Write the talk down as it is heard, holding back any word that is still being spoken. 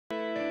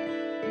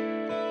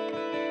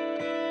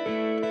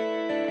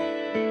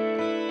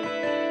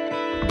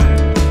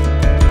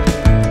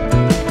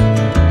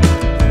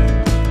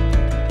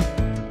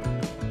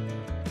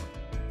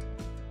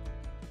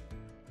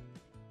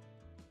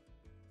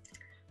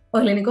Ο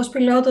ελληνικός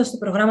πιλότος του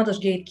προγράμματος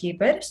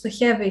Gatekeeper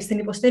στοχεύει στην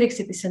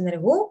υποστήριξη της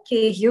ενεργού και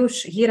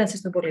υγιούς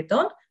γύρανσης των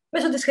πολιτών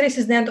μέσω της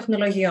χρήσης νέων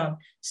τεχνολογιών.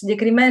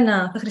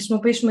 Συγκεκριμένα, θα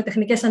χρησιμοποιήσουμε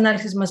τεχνικές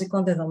ανάλυσης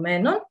μαζικών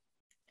δεδομένων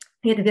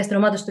για τη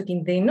διαστρωμάτωση του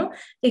κινδύνου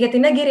και για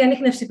την έγκαιρη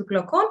ανίχνευση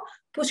επιπλοκών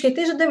που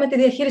σχετίζονται με τη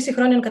διαχείριση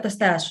χρόνιων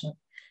καταστάσεων.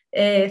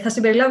 Θα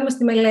συμπεριλάβουμε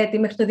στη μελέτη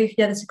μέχρι το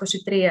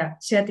 2023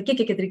 σε Αττική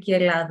και Κεντρική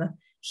Ελλάδα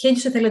 1.000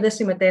 εθελοντές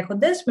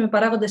συμμετέχοντες με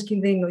παράγοντες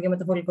κινδύνου για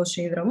μεταβολικό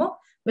σύνδρομο,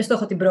 με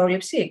στόχο την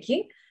πρόληψη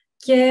εκεί,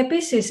 και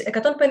επίσης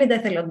 150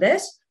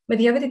 εθελοντές με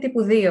διαβήτη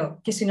τύπου 2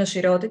 και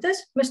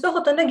συνοσυρότητες, με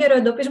στόχο τον έγκαιρο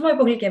εντοπισμό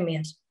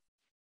υπογλυκαιμίας.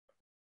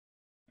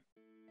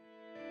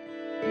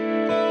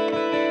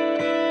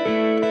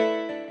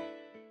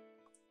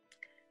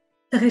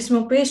 Θα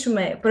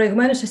χρησιμοποιήσουμε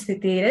προηγμένους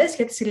αισθητήρες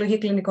για τη συλλογή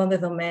κλινικών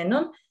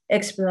δεδομένων,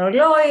 έξυπνο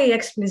ρολόι,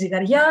 έξυπνη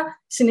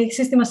ζυγαριά,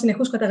 σύστημα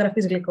συνεχούς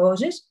καταγραφής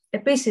γλυκόζης.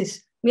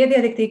 Επίσης, μια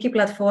διαδικτυακή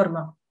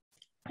πλατφόρμα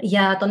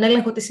για τον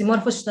έλεγχο της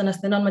συμμόρφωσης των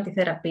ασθενών με τη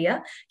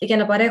θεραπεία και για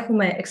να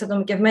παρέχουμε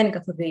εξατομικευμένη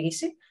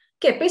καθοδήγηση.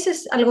 Και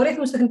επίσης,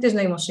 αλγορίθμους τεχνητής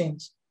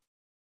νοημοσύνης.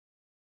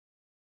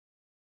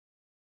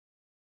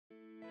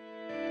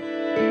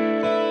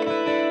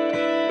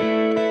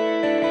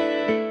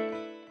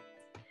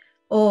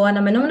 Ο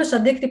αναμενόμενος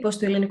αντίκτυπος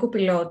του ελληνικού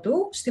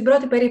πιλότου στην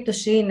πρώτη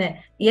περίπτωση είναι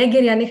η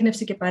έγκαιρη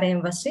ανίχνευση και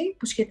παρέμβαση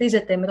που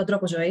σχετίζεται με τον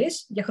τρόπο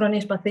ζωής για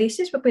χρόνιες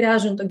παθήσεις που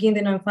επηρεάζουν τον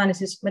κίνδυνο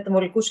εμφάνισης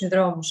μεταβολικού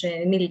συνδρόμου σε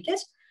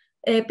ενήλικες.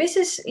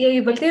 Επίσης,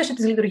 η βελτίωση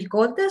της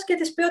λειτουργικότητας και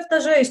της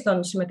ποιότητας ζωής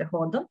των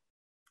συμμετεχόντων.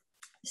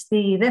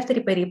 Στη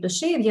δεύτερη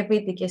περίπτωση,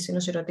 διαβήτη και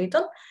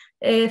συνοσυρωτήτων,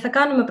 θα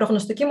κάνουμε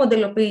προγνωστική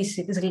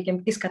μοντελοποίηση της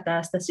γλυκαιμικής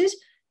κατάστασης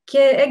και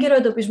έγκαιρο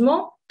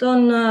εντοπισμό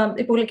των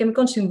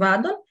υπογλυκαιμικών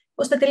συμβάντων,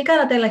 ώστε τελικά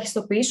να τα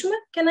ελαχιστοποιήσουμε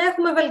και να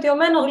έχουμε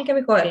βελτιωμένο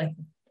γλυκαιμικό έλεγχο.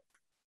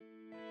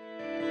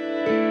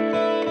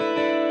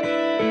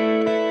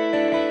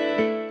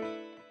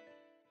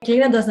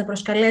 Κλείνοντας, να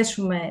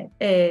προσκαλέσουμε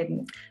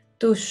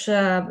τους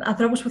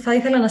ανθρώπους που θα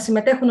ήθελαν να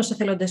συμμετέχουν ως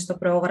εθελοντές στο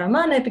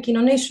πρόγραμμα, να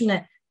επικοινωνήσουν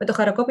με το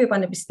Χαροκόπιο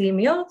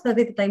Πανεπιστήμιο, θα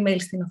δείτε τα email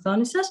στην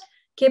οθόνη σας,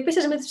 και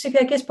επίσης με τις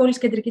ψηφιακές πόλεις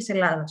Κεντρικής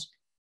Ελλάδας.